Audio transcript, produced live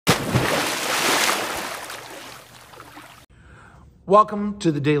Welcome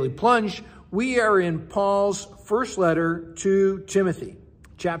to the Daily Plunge. We are in Paul's first letter to Timothy,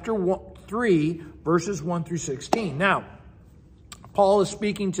 chapter 3, verses 1 through 16. Now, Paul is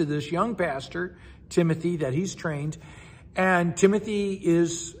speaking to this young pastor, Timothy, that he's trained, and Timothy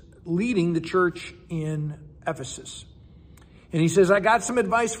is leading the church in Ephesus. And he says, I got some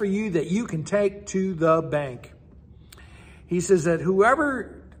advice for you that you can take to the bank. He says that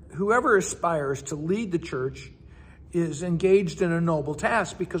whoever aspires to lead the church is engaged in a noble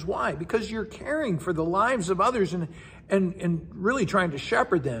task. Because why? Because you're caring for the lives of others and really trying to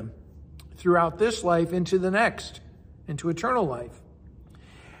shepherd them throughout this life into the next, into eternal life.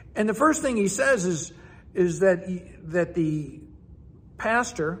 And the first thing he says is that the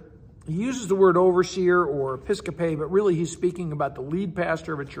pastor, he uses the word overseer or episcope, but really he's speaking about the lead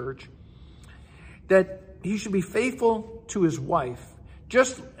pastor of a church, that he should be faithful to his wife,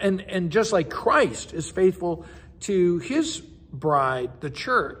 just like Christ is faithful to his bride, the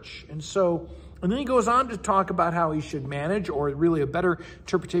church. And then he goes on to talk about how he should manage, or really a better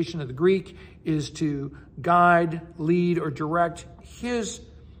interpretation of the Greek is to guide, lead, or direct his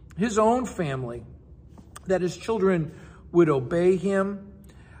own family, that his children would obey him,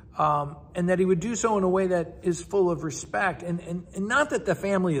 and that he would do so in a way that is full of respect. And not that the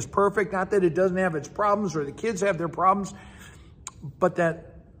family is perfect, not that it doesn't have its problems or the kids have their problems, but that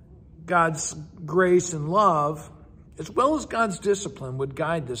God's grace and love, as well as God's discipline, would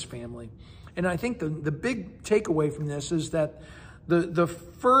guide this family. And I think the big takeaway from this is that the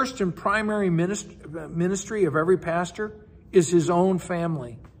first and primary ministry of every pastor is his own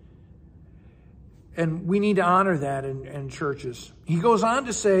family. And we need to honor that in churches. He goes on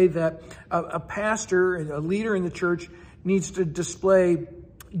to say that a pastor, a leader in the church, needs to display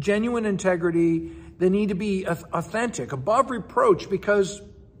genuine integrity. They need to be authentic, above reproach, because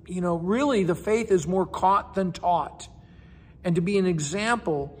really the faith is more caught than taught. And to be an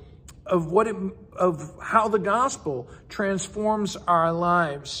example of how the gospel transforms our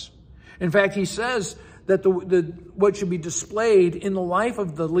lives. In fact, he says that what should be displayed in the life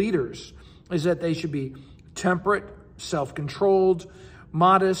of the leaders is that they should be temperate, self-controlled,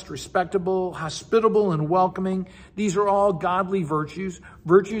 modest, respectable, hospitable, and welcoming. These are all godly virtues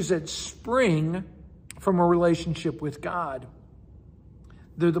that spring from a relationship with God.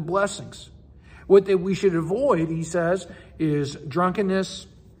 They're the blessings. What we should avoid, he says, is drunkenness,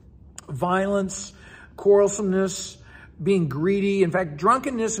 violence, quarrelsomeness, being greedy. In fact,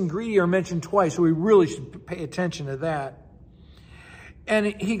 drunkenness and greedy are mentioned twice, so we really should pay attention to that. And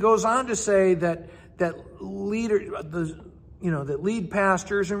he goes on to say that lead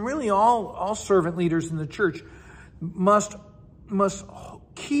pastors and really all servant leaders in the church must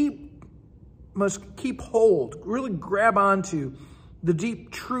keep hold, really grab onto the deep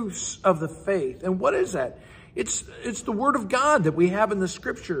truths of the faith. And what is that? It's the word of God that we have in the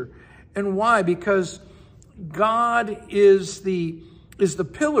scripture. And why? Because God is the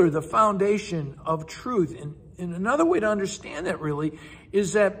pillar, the foundation of truth. And another way to understand that really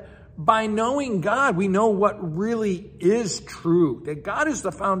is that by knowing God, we know what really is true. That God is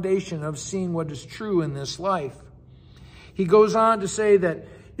the foundation of seeing what is true in this life. He goes on to say that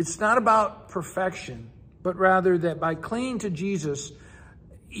it's not about perfection, but rather that by clinging to Jesus,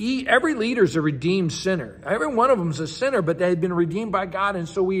 every leader is a redeemed sinner. Every one of them is a sinner, but they had been redeemed by God. And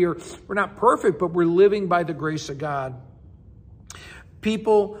so we're not perfect, but we're living by the grace of God.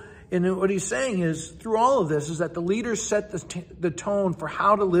 And what he's saying is, through all of this, is that the leaders set the tone for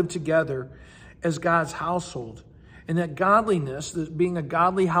how to live together as God's household. And that godliness, being a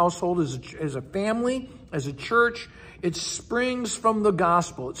godly household as a family, as a church, it springs from the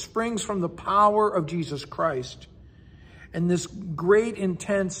gospel. It springs from the power of Jesus Christ. And this great,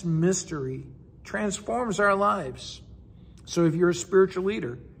 intense mystery transforms our lives. So if you're a spiritual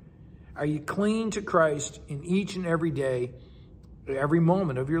leader, are you clinging to Christ in each and every day, every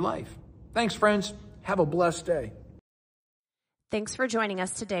moment of your life? Thanks, friends. Have a blessed day. Thanks for joining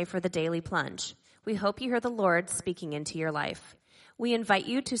us today for the Daily Plunge. We hope you hear the Lord speaking into your life. We invite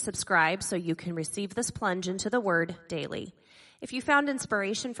you to subscribe so you can receive this plunge into the Word daily. If you found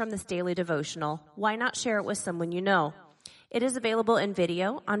inspiration from this daily devotional, why not share it with someone you know? It is available in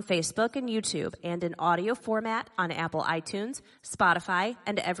video on Facebook and YouTube, and in audio format on Apple iTunes, Spotify,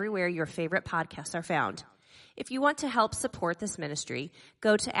 and everywhere your favorite podcasts are found. If you want to help support this ministry,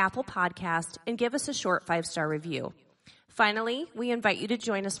 go to Apple Podcast and give us a short 5-star review. Finally, we invite you to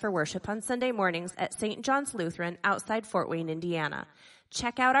join us for worship on Sunday mornings at St. John's Lutheran outside Fort Wayne, Indiana.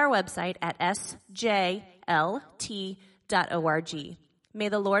 Check out our website at sjlt.org. May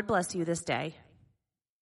the Lord bless you this day.